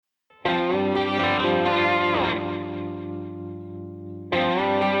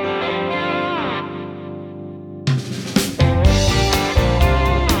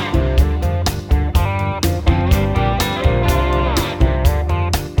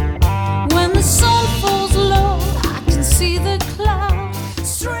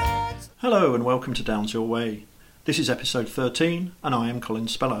Hello and welcome to Downs Your Way. This is episode 13 and I am Colin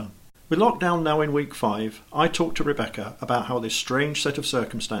Speller. With lockdown now in week 5, I talked to Rebecca about how this strange set of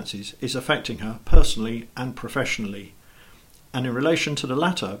circumstances is affecting her personally and professionally, and in relation to the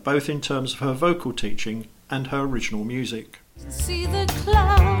latter, both in terms of her vocal teaching and her original music. See the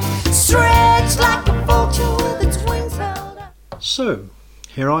cloud stretch like a vulture with its wings held up. So,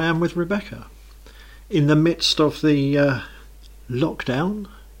 here I am with Rebecca, in the midst of the lockdown.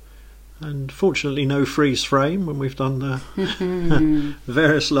 And fortunately no freeze frame when we've done the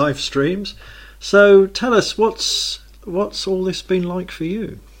various live streams. So tell us, what's all this been like for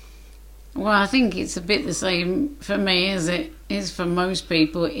you? Well, I think it's a bit the same for me as it is for most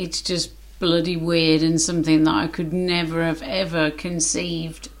people. It's just bloody weird and something that I could never have ever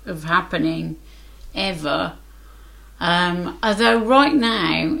conceived of happening, ever. Although right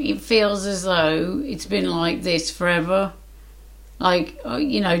now it feels as though it's been like this forever. Like,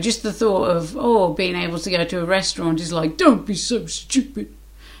 just the thought of, being able to go to a restaurant is like, don't be so stupid.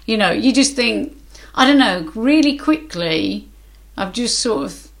 You just think, I don't know, really quickly, I've just sort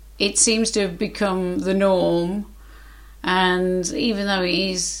of, it seems to have become the norm. And even though it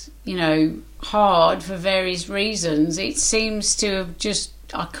is, hard for various reasons, it seems to have just,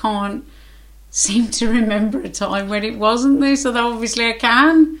 I can't seem to remember a time when it wasn't this, although obviously I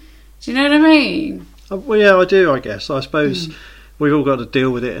can. Do you know what I mean? Well, yeah, I do, I guess. I suppose... We've all got to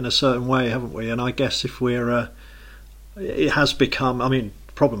deal with it in a certain way, haven't we? And I guess if it has become, the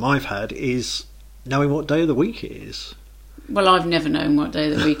problem I've had is knowing what day of the week it is. Well, I've never known what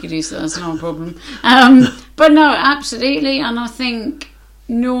day of the week it is, so that's not a problem. But no, absolutely. And I think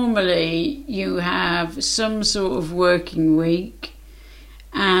normally you have some sort of working week,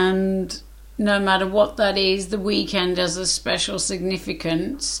 and no matter what that is, the weekend has a special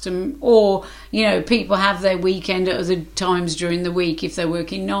significance people have their weekend at other times during the week, if they're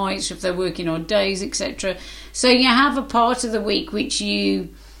working nights, if they're working odd days, etc. So you have a part of the week which you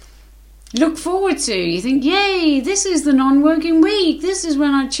look forward to. You think, yay, this is the non-working week. This is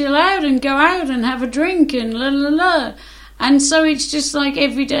when I chill out and go out and have a drink and la la la. And so it's just like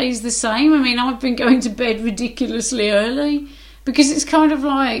every day is the same. I've been going to bed ridiculously early because it's kind of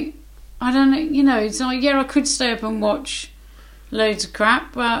like, I don't know, it's like, I could stay up and watch loads of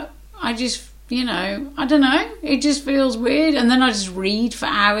crap, but I just, I don't know, it just feels weird. And then I just read for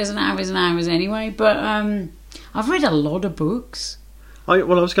hours and hours and hours anyway. But I've read a lot of books. I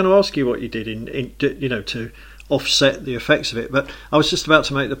was going to ask you what you did to offset the effects of it, but I was just about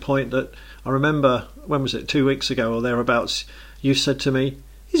to make the point that I remember, when was it, 2 weeks ago or thereabouts, you said to me,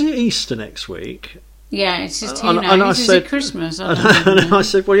 is it Easter next week? Yeah, it's just, is it Christmas? And I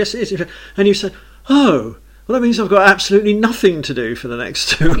said, well, yes, it is. And you said, oh, well, that means I've got absolutely nothing to do for the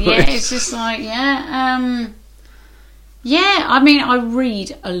next 2 weeks. Yeah, it's just like, I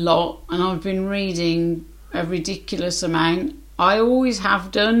read a lot, and I've been reading a ridiculous amount. I always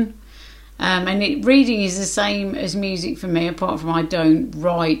have done. Reading is the same as music for me, apart from I don't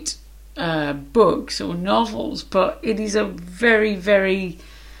write books or novels, but it is a very, very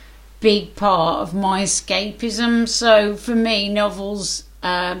big part of my escapism. So for me, novels,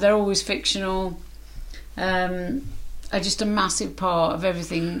 they're always fictional, are just a massive part of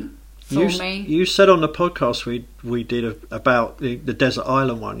everything for me. You said on the podcast we did about the Desert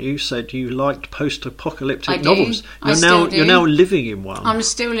Island one, you said you liked post-apocalyptic novels. You're now living in one. I'm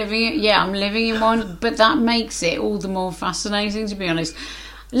still living it. Yeah, I'm living in one, but that makes it all the more fascinating, to be honest.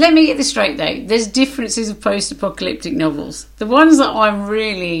 Let me get this straight, though. There's differences of post-apocalyptic novels. The ones that I'm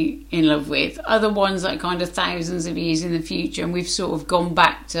really in love with are the ones that are kind of thousands of years in the future, and we've sort of gone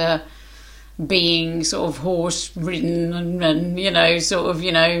back to being sort of horse-ridden and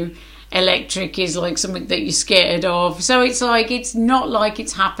electric is like something that you're scared of. So it's like, it's not like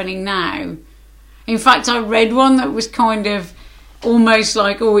it's happening now. In fact, I read one that was kind of almost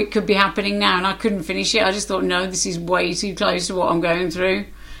like, it could be happening now, and I couldn't finish it. I just thought, no, this is way too close to what I'm going through.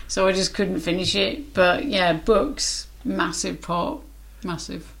 So I just couldn't finish it. But yeah, books, massive part,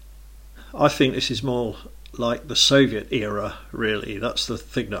 massive. I think this is more like the Soviet era, really. That's the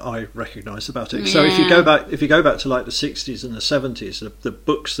thing that I recognise about it. Yeah. So if you go back to like the 60s and the 70s, the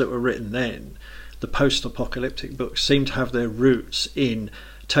books that were written then, the post-apocalyptic books, seem to have their roots in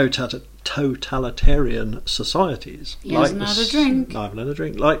totalitarian societies. I haven't had a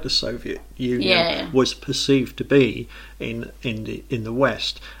drink. Like the Soviet Union was perceived to be in the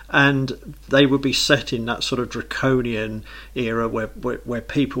West, and they would be set in that sort of draconian era where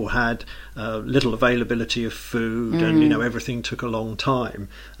people had little availability of food, and everything took a long time,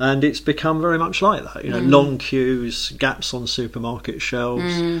 and it's become very much like that. Long queues, gaps on supermarket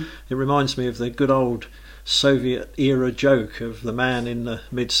shelves. It reminds me of the good old Soviet era joke of the man in the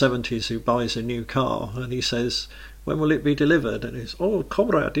mid-70s who buys a new car and he says, "When will it be delivered?" And he's, "Oh,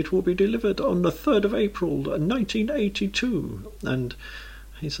 comrade, it will be delivered on the 3rd of April 1982. And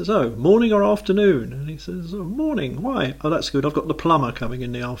he says, "Oh, morning or afternoon?" And he says, "Oh, morning. Why?" "Oh, that's good. I've got the plumber coming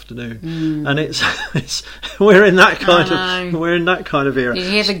in the afternoon." And it's we're in that kind of era. Did you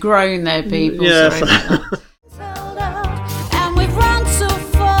hear the groan there, people? Yes. Sorry about that. And we've run so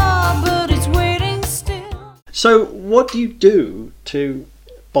far, but it's waiting still. So what do you do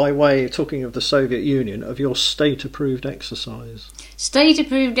by way, talking of the Soviet Union, of your state-approved exercise?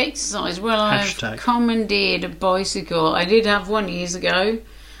 State-approved exercise. Well, Hashtag. I've commandeered a bicycle. I did have one years ago,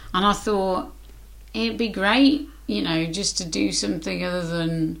 and I thought it'd be great, just to do something other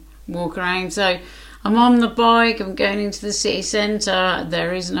than walk around. So I'm on the bike, I'm going into the city centre,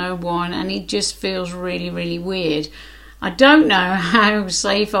 there is no one, and it just feels really, really weird. I don't know how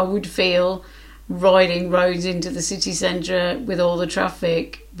safe I would feel riding roads into the city centre with all the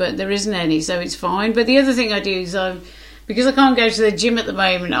traffic, but there isn't any, so it's fine. But the other thing I do is because I can't go to the gym at the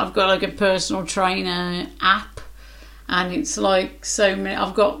moment, I've got like a personal trainer app, and it's like so many.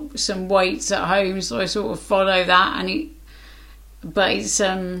 I've got some weights at home, so I sort of follow that, but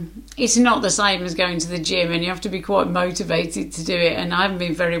it's not the same as going to the gym, and you have to be quite motivated to do it, and I haven't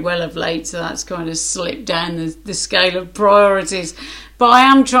been very well of late, so that's kind of slipped down the scale of priorities. But I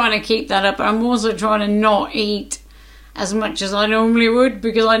am trying to keep that up. I'm also trying to not eat as much as I normally would,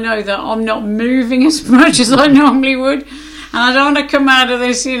 because I know that I'm not moving as much as I normally would, and I don't want to come out of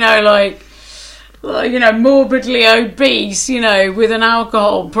this, morbidly obese, with an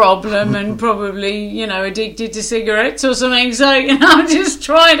alcohol problem and probably, addicted to cigarettes or something. So, I'm just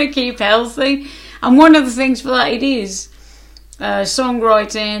trying to keep healthy. And one of the things for that, it is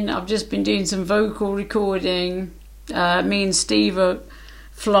songwriting. I've just been doing some vocal recording. Me and Steve are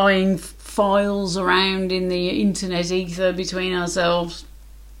flying files around in the internet ether between ourselves,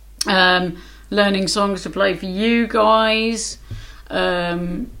 learning songs to play for you guys,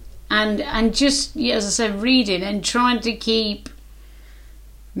 and just, as I said, reading and trying to keep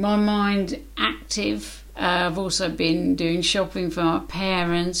my mind active. I've also been doing shopping for my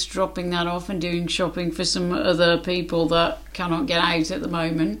parents, dropping that off, and doing shopping for some other people that cannot get out at the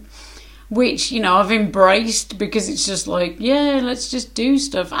moment, which, I've embraced, because it's just like, let's just do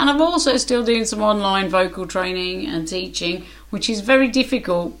stuff. And I'm also still doing some online vocal training and teaching, which is very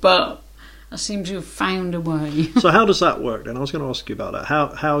difficult, but I seem to have found a way. So how does that work then? I was going to ask you about that.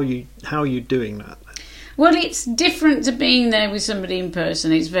 How are you doing that? Well, it's different to being there with somebody in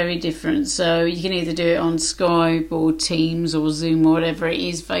person. It's very different. So you can either do it on Skype or Teams or Zoom or whatever it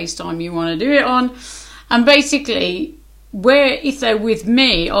is, FaceTime you want to do it on. And basically, if they're with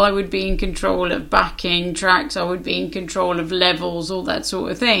me, I would be in control of backing tracks, I would be in control of levels, all that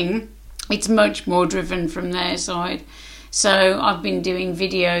sort of thing. It's much more driven from their side. So I've been doing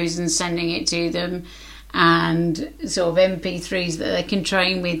videos and sending it to them, and sort of MP3s that they can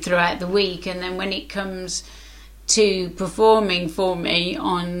train with throughout the week. And then when it comes to performing for me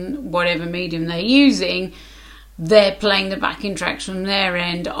on whatever medium they're using, they're playing the backing tracks from their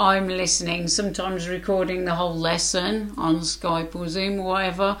end. I'm listening, sometimes recording the whole lesson on Skype or Zoom or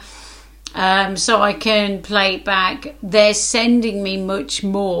whatever. So I can play it back. They're sending me much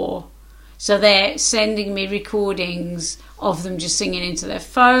more. So they're sending me recordings of them just singing into their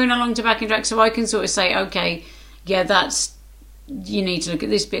phone along to backing tracks. So I can sort of say, okay, you need to look at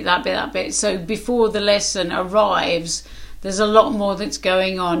this bit, that bit, that bit. So before the lesson arrives, there's a lot more that's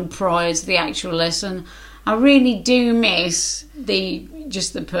going on prior to the actual lesson. I really do miss the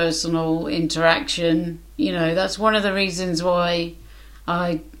personal interaction. That's one of the reasons why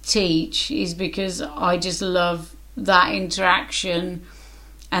I teach, is because I just love that interaction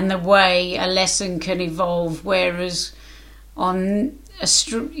and the way a lesson can evolve. Whereas on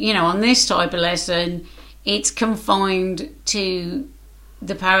this type of lesson, it's confined to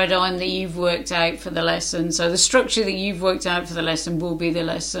the paradigm that you've worked out for the lesson. So the structure that you've worked out for the lesson will be the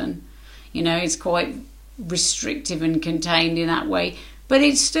lesson. It's quite restrictive and contained in that way, but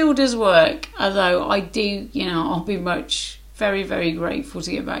it still does work. Although I do, I'll be very, very grateful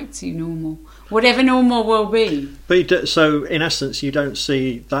to get back to normal, whatever normal will be. But so in essence, you don't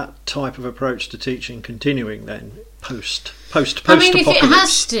see that type of approach to teaching continuing then post I mean, if it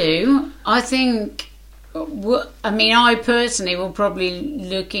has to, I think. I personally will probably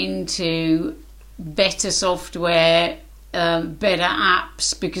look into better software better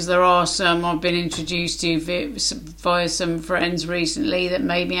apps, because there are some I've been introduced to via some friends recently that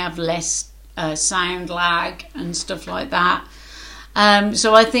maybe have less sound lag and stuff like that.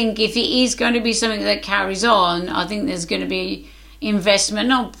 So I think if it is going to be something that carries on, I think there's going to be investment,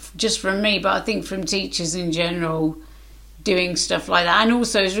 not just from me, but I think from teachers in general, doing stuff like that. And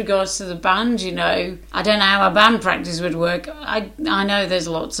also as regards to the band, you know, I don't know how a band practice would work. I know there's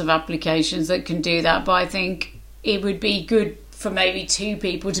lots of applications that can do that, but I think it would be good for maybe 2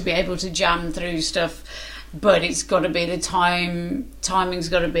 people to be able to jam through stuff, but it's got to be timing's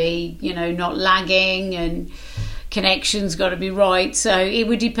got to be, you know, not lagging, and connection's got to be right. So it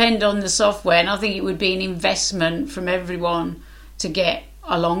would depend on the software, and I think it would be an investment from everyone to get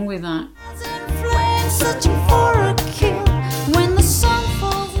along with that.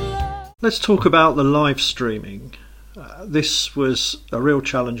 Let's talk about the live streaming. This was a real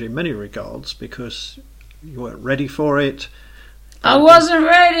challenge in many regards because you weren't ready for it. I wasn't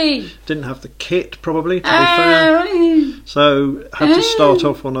ready. Didn't have the kit, probably, to be fair. So had to start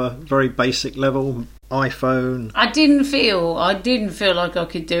off on a very basic level, iPhone. I didn't feel like I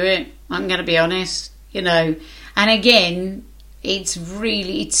could do it. I'm going to be honest, you know. And again, it's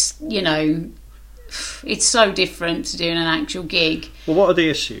you know, it's so different to doing an actual gig. Well, what are the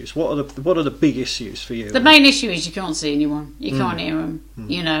issues? What are the big issues for you? The main issue is you can't see anyone. You can't hear them,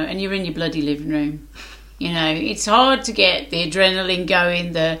 you know, and you're in your bloody living room. You know, it's hard to get the adrenaline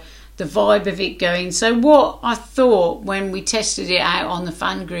going, the vibe of it going. So what I thought when we tested it out on the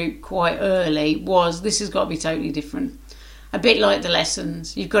fan group quite early was, this has got to be totally different. A bit like the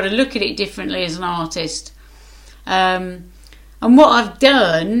lessons. You've got to look at it differently as an artist. And what I've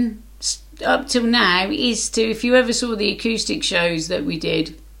done up till now is to, if you ever saw the acoustic shows that we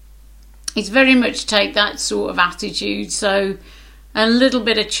did, it's very much take that sort of attitude. So a little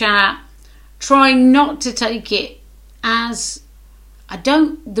bit of chat, trying not to take it as,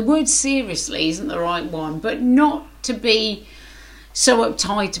 the word seriously isn't the right one, but not to be so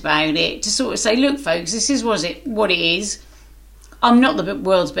uptight about it, to sort of say, look folks, this is what it is. I'm not the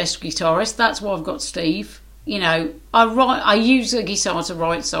world's best guitarist, that's why I've got Steve. You know, I use a guitar to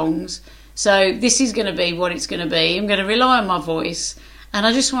write songs, so this is going to be what it's going to be. I'm going to rely on my voice, and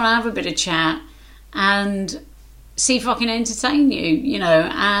I just want to have a bit of chat and see if I can entertain you, you know,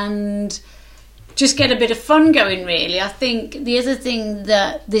 and just get a bit of fun going, really. I think the other thing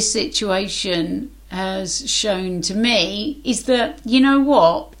that this situation has shown to me is that, you know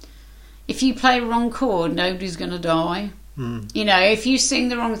what, if you play a wrong chord, nobody's going to die. You know, if you sing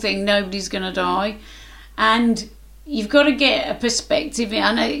the wrong thing, nobody's going to die. And you've got to get a perspective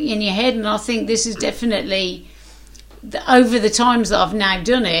in your head, and I think this is definitely, over the times that I've now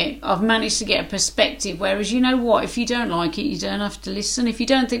done it, I've managed to get a perspective, whereas, you know what, if you don't like it, you don't have to listen. If you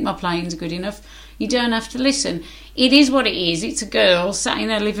don't think my playing's good enough, you don't have to listen. It is what it is. It's a girl sat in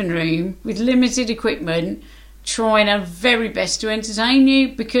her living room with limited equipment, trying her very best to entertain you,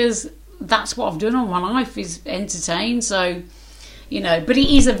 because that's what I've done all my life, is entertain. So, you know, but it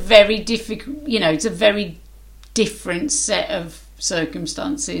is a very difficult, you know, it's a very different set of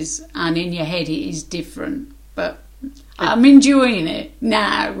circumstances, and in your head it is different. But I'm enjoying it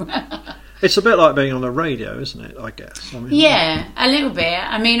now. It's a bit like being on the radio, isn't it, I guess? I mean, yeah, a little bit.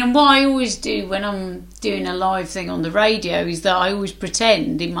 I mean, and what I always do when I'm doing a live thing on the radio is that I always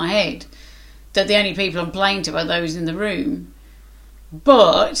pretend in my head that the only people I'm playing to are those in the room.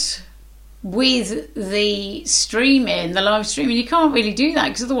 But with the streaming, the live streaming, you can't really do that,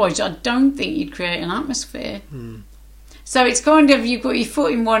 because otherwise I don't think you'd create an atmosphere. So it's kind of, you've got your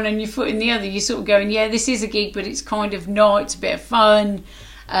foot in one and your foot in the other. You're sort of going, yeah, this is a gig, but it's kind of not. It's a bit of fun.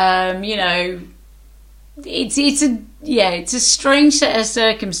 You know, it's a strange set of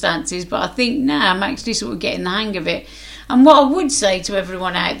circumstances, but I think now I'm actually sort of getting the hang of it. And what I would say to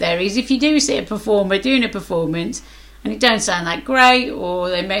everyone out there is, if you do see a performer doing a performance and it don't sound that great, or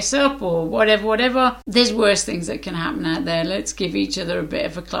they mess up, or whatever, there's worse things that can happen out there. Let's give each other a bit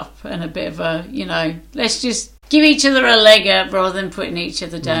of a clap and a bit of a, you know, let's just give each other a leg up rather than putting each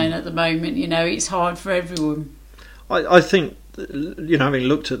other down at the moment. You know, it's hard for everyone. I think, you know, having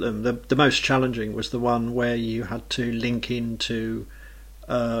looked at them, the most challenging was the one where you had to link into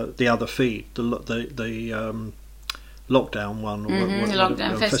the other feed, the lockdown one, or the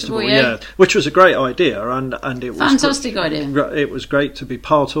lockdown festival, yeah, which was a great idea, and it was fantastic idea. It was great to be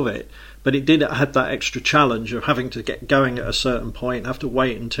part of it, but it had that extra challenge of having to get going at a certain point, have to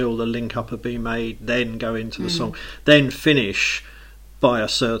wait until the link up had been made, then go into the song, then finish by a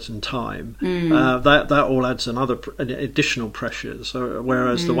certain time. That all adds an additional pressure. So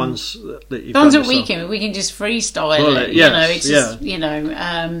whereas the ones that you've done we can just freestyle it. Yes, you know, it's just, you know.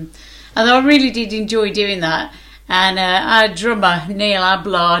 And I really did enjoy doing that. And our drummer, Neil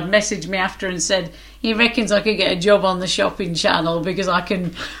Ablard, messaged me after and said he reckons I could get a job on the shopping channel because I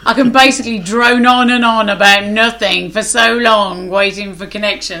can basically drone on and on about nothing for so long waiting for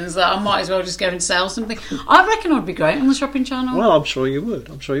connections that I might as well just go and sell something. I reckon I'd be great on the shopping channel. Well, I'm sure you would.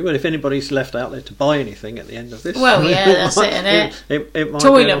 If anybody's left out there to buy anything at the end of this. Well, yeah, that's it, isn't it might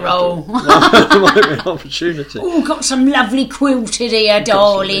Toilet be an roll. it might be an opportunity. Oh, got some lovely quilted here,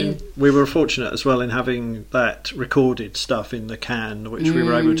 darling. We were fortunate as well in having that recorded stuff in the can, which we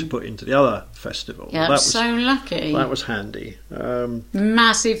were able to put into the other festival. Yeah, I'm so lucky. That was handy.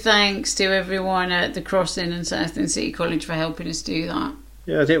 Massive thanks to everyone at the Crossing and Southend City College for helping us do that.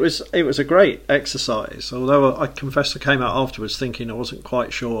 Yeah, it was a great exercise, although I confess I came out afterwards thinking I wasn't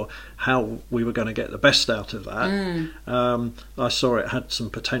quite sure how we were going to get the best out of that. I saw it had some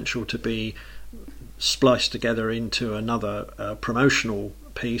potential to be spliced together into another promotional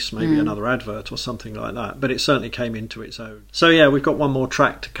piece, maybe another advert or something like that, but it certainly came into its own. So yeah, we've got one more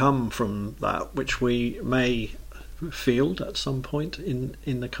track to come from that, which we may field at some point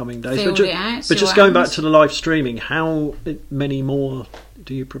in the coming days. But just going back to the live streaming, how many more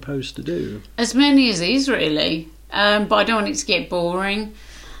do you propose to do? As many as is, really, but I don't want it to get boring.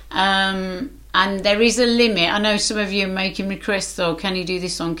 And there is a limit. I know some of you are making requests, though. Can you do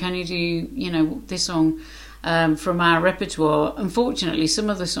this song? Can you do, this song from our repertoire? Unfortunately, some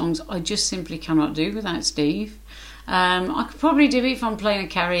of the songs I just simply cannot do without Steve. I could probably do it if I'm playing a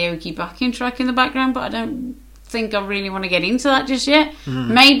karaoke backing track in the background, but I don't think I really want to get into that just yet.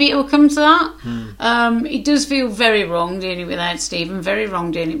 Maybe it will come to that. It does feel very wrong doing it without Steve, and very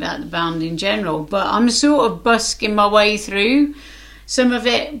wrong doing it without the band in general, but I'm sort of busking my way through some of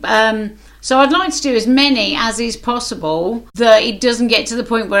it. So I'd like to do as many as is possible, that it doesn't get to the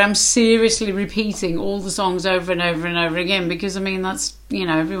point where I'm seriously repeating all the songs over and over and over again, because I mean that's,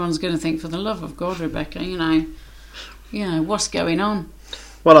 everyone's going to think, for the love of God, Rebecca, what's going on?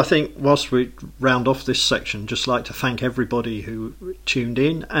 Well, I think whilst we round off this section, just like to thank everybody who tuned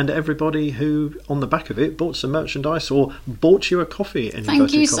in and everybody who, on the back of it, bought some merchandise or bought you a coffee.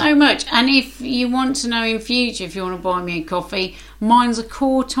 Thank you so much. And if you want to know in future, if you want to buy me a coffee, mine's a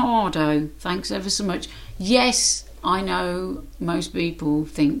Cortado. Thanks ever so much. Yes, I know most people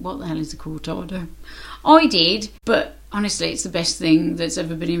think, what the hell is a Cortado? I did, but honestly, it's the best thing that's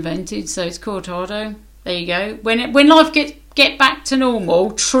ever been invented. So it's Cortado. There you go. When life get back to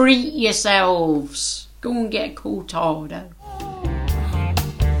normal, treat yourselves. Go and get a Cortado.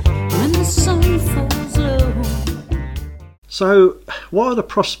 When the sun falls low. So, what are the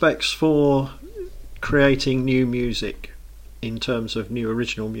prospects for creating new music, in terms of new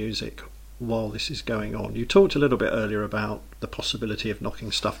original music, while this is going on? You talked a little bit earlier about the possibility of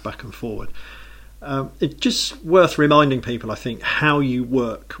knocking stuff back and forward. It's just worth reminding people, I think, how you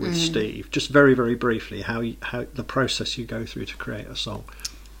work with Steve. Just very, very briefly, how the process you go through to create a song.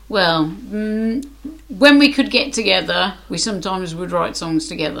 Well, when we could get together, we sometimes would write songs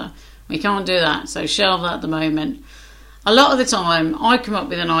together. We can't do that, so shelve that at the moment. A lot of the time, I come up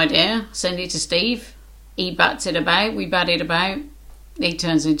with an idea, send it to Steve. He bats it about, we bat it about. It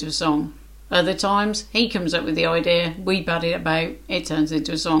turns into a song. Other times, he comes up with the idea, we bat it about, it turns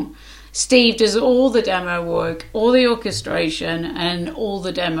into a song. Steve does all the demo work, all the orchestration and all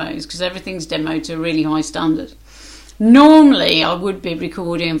the demos, because everything's demoed to a really high standard. Normally I would be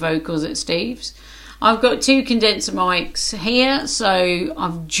recording vocals at Steve's. I've got 2 condenser mics here, so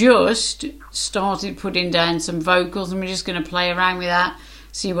I've just started putting down some vocals and we're just going to play around with that,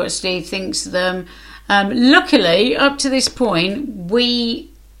 see what Steve thinks of them. Luckily, up to this point, we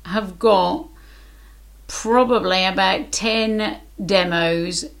have got probably about 10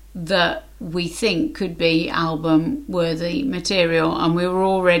 demos that we think could be album worthy material, and we were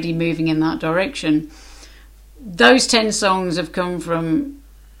already moving in that direction. Those 10 songs have come from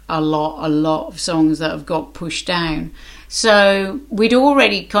a lot of songs that have got pushed down, so we'd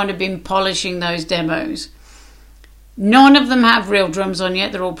already kind of been polishing those demos. None of them have real drums on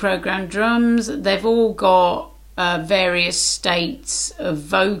yet. They're all programmed drums. They've all got various states of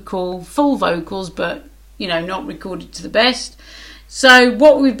full vocals, but not recorded to the best. So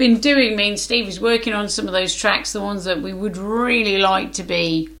what we've been doing, me and Steve, is working on some of those tracks, the ones that we would really like to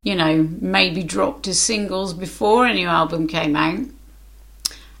be, maybe dropped as singles before a new album came out,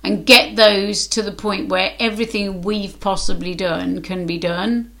 and get those to the point where everything we've possibly done can be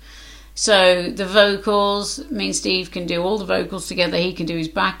done. So the vocals, me and Steve can do all the vocals together. He can do his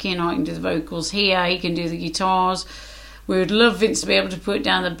backing, I can do the vocals here, he can do the guitars. We would love Vince to be able to put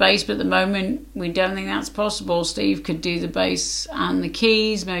down the bass, but at the moment we don't think that's possible. Steve could do the bass and the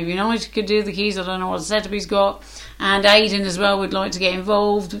keys. Maybe Nigel could do the keys. I don't know what setup he's got. And Aidan as well would like to get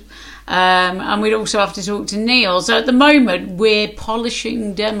involved. And we'd also have to talk to Neil. So at the moment, we're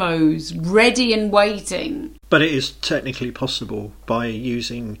polishing demos, ready and waiting. But it is technically possible by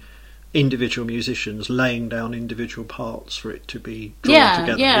using individual musicians laying down individual parts for it to be drawn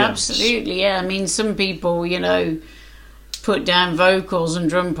together. Yeah, absolutely. Yeah, I mean, some people, put down vocals and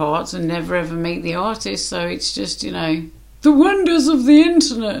drum parts and never ever meet the artist. So it's just, the wonders of the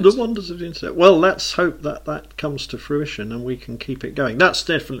internet. The wonders of the internet. Well, let's hope that comes to fruition and we can keep it going. That's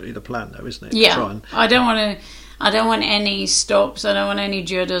definitely the plan, though, isn't it? Yeah, I don't want any stops. I don't want any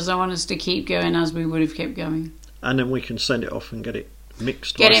judders. I want us to keep going as we would have kept going. And then we can send it off and get it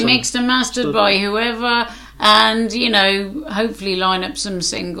mixed. Mixed and mastered by whoever, and hopefully line up some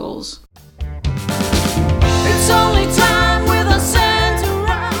singles. It's only time with a center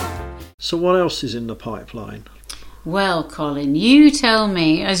round. So what else is in the pipeline? Well, Colin, you tell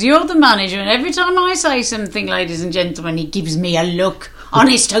me, as you're the manager, and every time I say something, ladies and gentlemen, he gives me a look.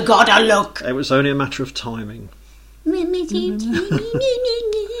 Honest to God, a look. It was only a matter of timing.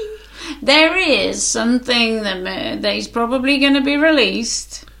 There is something that is probably going to be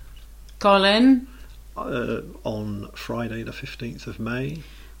released, Colin. On Friday the 15th of May.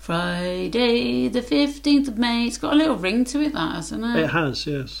 Friday the 15th of May. It's got a little ring to it, that, hasn't it? It has,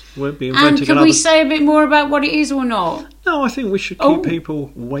 yes. We'll be And inventing can we say a bit more about what it is or not? No, I think we should keep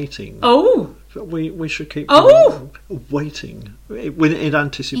people waiting. Oh! We should keep people waiting in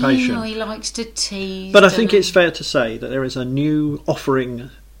anticipation. He likes to tease. But I think it's fair to say that there is a new offering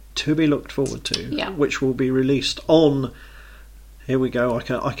to be looked forward to, which will be released on. Here we go.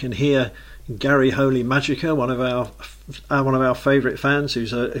 I can hear Gary Holy Magica, one of our favourite fans,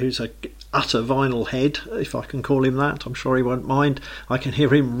 who's a utter vinyl head, if I can call him that. I'm sure he won't mind. I can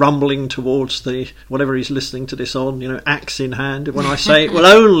hear him rumbling towards whatever he's listening to this on, axe in hand. When I say it will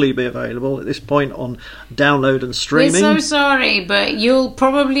only be available at this point on download and streaming. We're so sorry, but you'll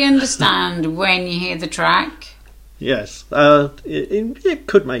probably understand when you hear the track. Yes, it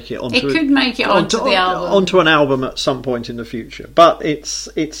could make it onto. It could make it onto the album. Onto an album at some point in the future, but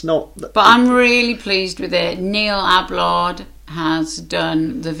it's not. But I'm really pleased with it. Neil Ablard has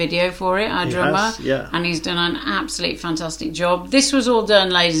done the video for it, our drummer, and he's done an absolutely fantastic job. This was all done,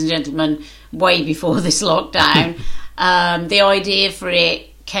 ladies and gentlemen, way before this lockdown. The idea for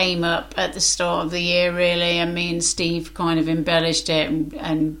it came up at the start of the year, really, and me and Steve kind of embellished it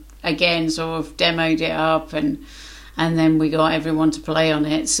and again sort of demoed it up and then we got everyone to play on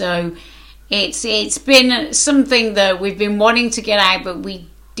it. So it's been something that we've been wanting to get out, but we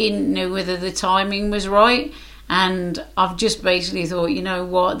didn't know whether the timing was right. And I've just basically thought, you know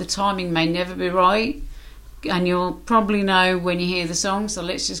what, the timing may never be right. And you'll probably know when you hear the song, so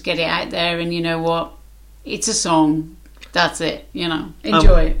let's just get it out there. And you know what, it's a song. That's it,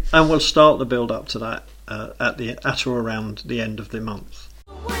 enjoy it. And we'll start the build up to that at or around the end of the month.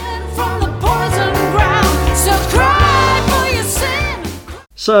 From the poison ground, so cry for your sin.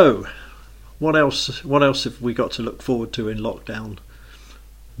 So, what else have we got to look forward to in lockdown,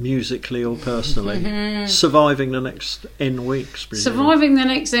 musically or personally? Surviving the next N weeks. Presumably. Surviving the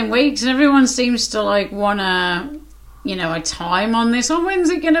next N weeks, and everyone seems to want a time on this. Oh, when's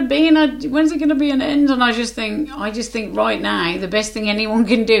it going to be? When's it going to be an end? And I just think right now the best thing anyone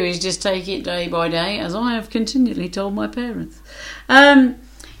can do is just take it day by day, as I have continually told my parents.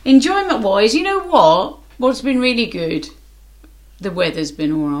 Enjoyment wise, you know what's been really good? The weather's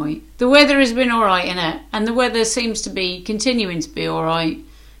been alright. The weather has been alright, innit? And the weather seems to be continuing to be alright.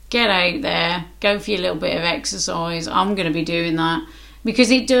 Get out there, go for your little bit of exercise. I'm going to be doing that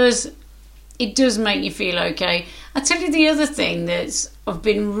because it does make you feel okay. I tell you the other thing I've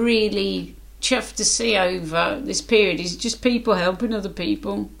been really chuffed to see over this period is just people helping other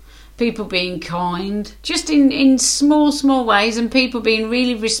people. People being kind, just in small ways, and people being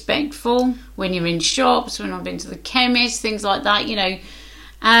really respectful when you're in shops, when I've been to the chemist, things like that,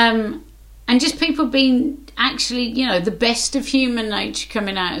 and just people being actually, the best of human nature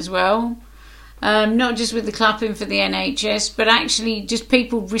coming out as well. Not just with the clapping for the NHS, but actually just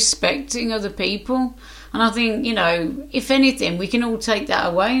people respecting other people. And I think, if anything, we can all take that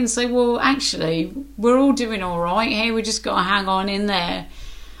away and say, well, actually, we're all doing all right here. We just got to hang on in there.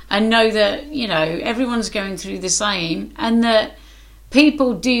 And know that, everyone's going through the same and that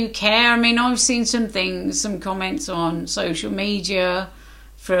people do care. I mean, I've seen some comments on social media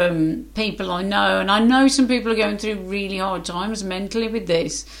from people I know, and I know some people are going through really hard times mentally with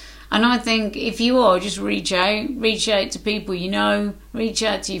this. And I think if you are, just reach out to people reach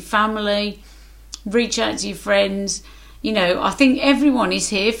out to your family, reach out to your friends. I think everyone is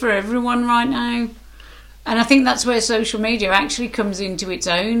here for everyone right now. And I think that's where social media actually comes into its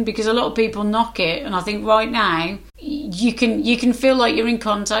own, because a lot of people knock it, and I think right now you can feel like you're in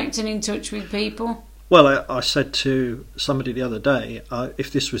contact and in touch with people. Well, I said to somebody the other day,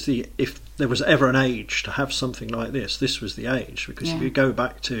 if there was ever an age to have something like this was the age, because if you go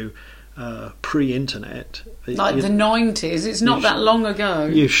back to pre-internet, like the 90s, it's not that long ago.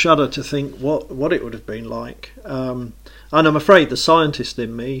 You shudder to think what it would have been like. And I'm afraid the scientist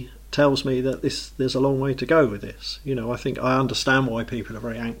in me tells me that there's a long way to go with this. I think I understand why people are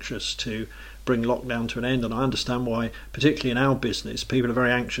very anxious to bring lockdown to an end, and I understand why, particularly in our business, people are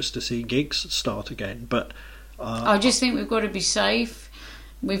very anxious to see gigs start again. But I just think we've got to be safe.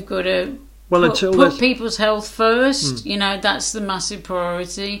 We've got to put people's health first. That's the massive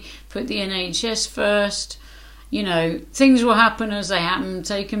priority. Put the NHS first. Things will happen as they happen.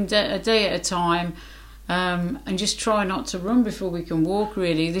 Take them a day at a time. And just try not to run before we can walk,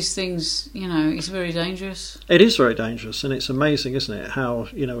 really. This thing's, it's very dangerous. It is very dangerous, and it's amazing, isn't it, how,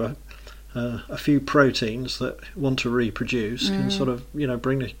 a few proteins that want to reproduce can sort of,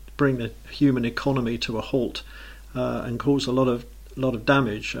 bring the human economy to a halt and cause a lot of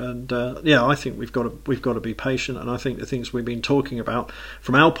damage. And I think we've got to be patient, and I think the things we've been talking about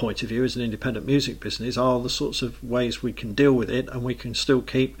from our point of view as an independent music business are the sorts of ways we can deal with it, and we can still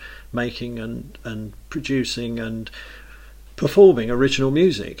keep making and producing and performing original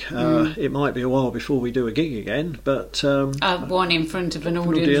music. It might be a while before we do a gig again, but one in front of an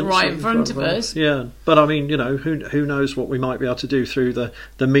audience right in front of us. Yeah, but I mean, who knows what we might be able to do through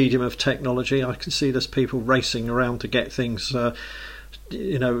the medium of technology. I can see there's people racing around to get things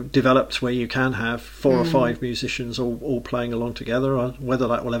developed where you can have 4 or 5 musicians all playing along together. Whether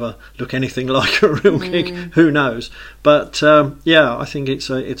that will ever look anything like a real gig, who knows? But I think it's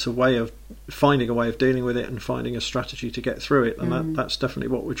a way of finding a way of dealing with it and finding a strategy to get through it, and that's definitely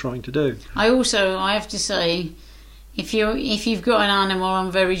what we're trying to do. I have to say, if you've got an animal,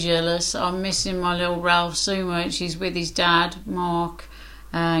 I'm very jealous. I'm missing my little Ralph so much. He's with his dad, Mark,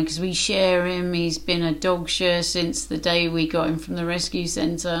 because we share him. He's been a dog share since the day we got him from the rescue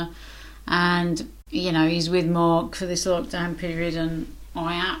centre, and he's with Mark for this lockdown period, and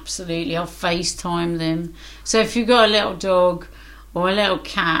I've FaceTimed him. So if you've got a little dog or a little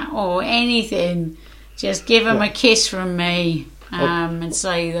cat or anything, just give them a kiss from me and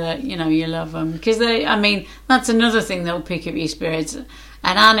say that you love them, because that's another thing that'll pick up your spirits. An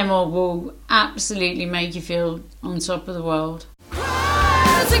animal will absolutely make you feel on top of the world.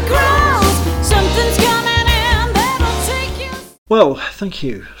 Well, thank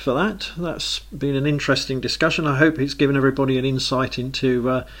you for that. That's been an interesting discussion. I hope it's given everybody an insight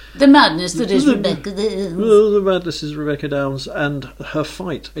into the madness that is Rebecca Downs. The madness is Rebecca Downs and her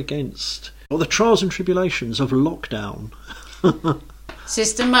fight against the trials and tribulations of lockdown.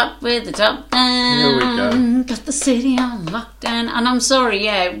 System up with the top down. Here we go. Got the city on lockdown. And I'm sorry,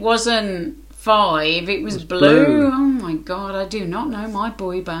 it wasn't 5, it was Blue. Oh my God, I do not know my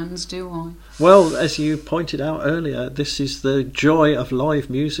boy bands, do I? Well, as you pointed out earlier, this is the joy of live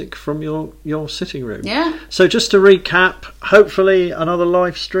music from your sitting room. Yeah. So just to recap, hopefully another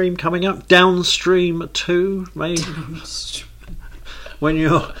live stream coming up, Downstream 2, maybe. When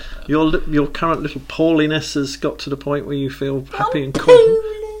your current little poorliness has got to the point where you feel happy and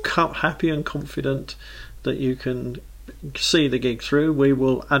confident that you can see the gig through, we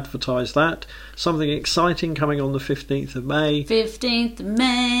will advertise that. Something exciting coming on the 15th of May. 15th of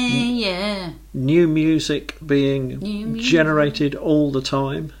May, yeah. New music being generated all the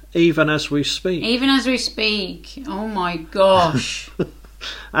time, even as we speak. Oh my gosh.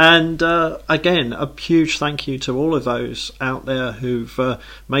 And again, a huge thank you to all of those out there who've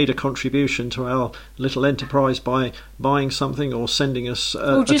made a contribution to our little enterprise by buying something or sending us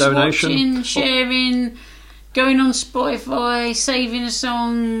a donation. Watching, sharing, going on Spotify, saving a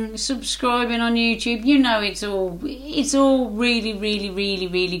song, subscribing on YouTube. It's all really, really, really,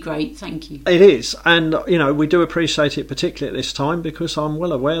 really great. Thank you. It is, and we do appreciate it, particularly at this time, because I'm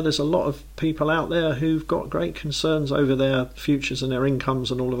well aware there's a lot of people out there who've got great concerns over their futures and their incomes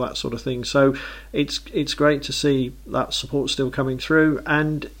and all of that sort of thing. So it's great to see that support still coming through.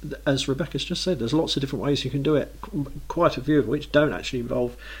 And as Rebecca's just said, there's lots of different ways you can do it. Quite a few of which don't actually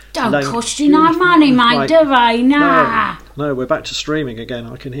involve. Don't cost you no money, mate, do they? Nah. No, we're back to streaming again.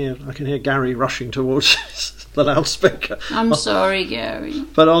 I can hear Gary rushing towards the loudspeaker. I'm sorry, Gary.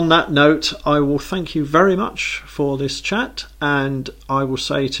 But on that note, I will thank you very much for this chat, and I will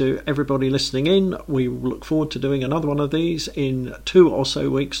say to everybody listening in, we look forward to doing another one of these in 2 or so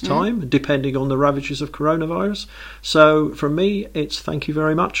weeks' time, depending on the ravages of coronavirus. So from me, it's thank you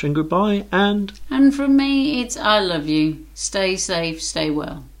very much and goodbye, and from me, it's I love you. Stay safe, stay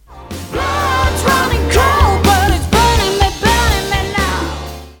well. it's running cold, but it's burning me now.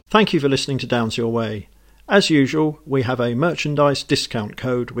 Thank you for listening to Downs Your Way. As usual, we have a merchandise discount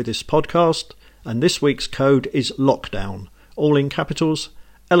code with this podcast, and this week's code is LOCKDOWN, all in capitals,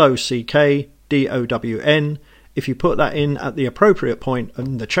 LOCKDOWN. If you put that in at the appropriate point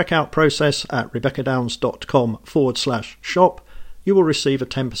in the checkout process at RebeccaDowns.com/shop, you will receive a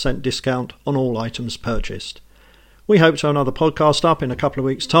 10% discount on all items purchased. We hope to have another podcast up in a couple of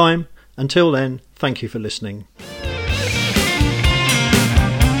weeks' time. Until then, thank you for listening.